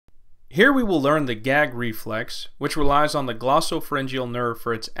Here we will learn the gag reflex, which relies on the glossopharyngeal nerve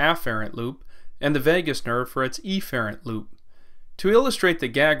for its afferent loop and the vagus nerve for its efferent loop. To illustrate the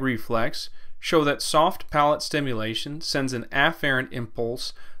gag reflex, show that soft palate stimulation sends an afferent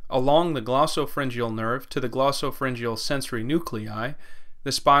impulse along the glossopharyngeal nerve to the glossopharyngeal sensory nuclei,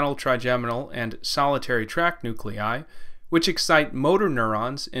 the spinal trigeminal and solitary tract nuclei, which excite motor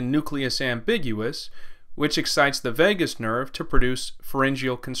neurons in nucleus ambiguus, which excites the vagus nerve to produce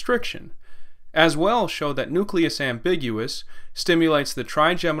pharyngeal constriction. As well, show that nucleus ambiguus stimulates the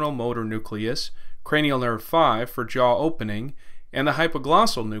trigeminal motor nucleus, cranial nerve 5 for jaw opening, and the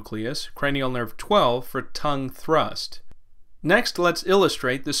hypoglossal nucleus, cranial nerve 12 for tongue thrust. Next, let's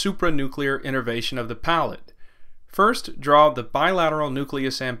illustrate the supranuclear innervation of the palate. First, draw the bilateral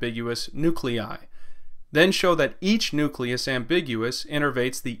nucleus ambiguus nuclei. Then show that each nucleus ambiguus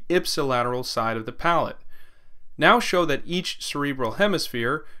innervates the ipsilateral side of the palate. Now show that each cerebral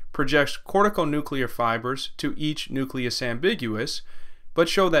hemisphere projects corticonuclear fibers to each nucleus ambiguus, but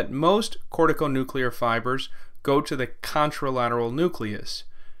show that most corticonuclear fibers go to the contralateral nucleus.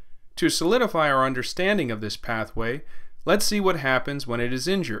 To solidify our understanding of this pathway, let's see what happens when it is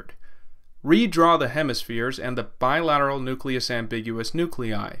injured. Redraw the hemispheres and the bilateral nucleus ambiguus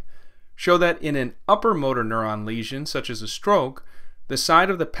nuclei. Show that in an upper motor neuron lesion, such as a stroke, the side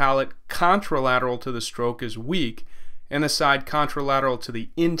of the palate contralateral to the stroke is weak, and the side contralateral to the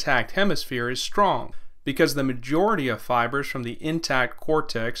intact hemisphere is strong, because the majority of fibers from the intact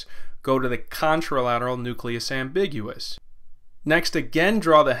cortex go to the contralateral nucleus ambiguus. Next, again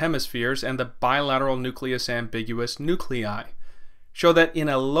draw the hemispheres and the bilateral nucleus ambiguus nuclei. Show that in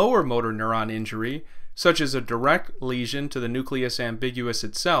a lower motor neuron injury, such as a direct lesion to the nucleus ambiguus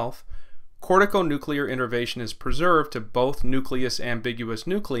itself, corticonuclear innervation is preserved to both nucleus ambiguus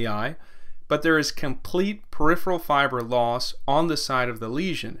nuclei, but there is complete peripheral fiber loss on the side of the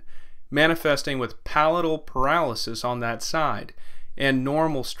lesion, manifesting with palatal paralysis on that side and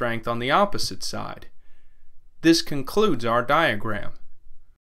normal strength on the opposite side. This concludes our diagram.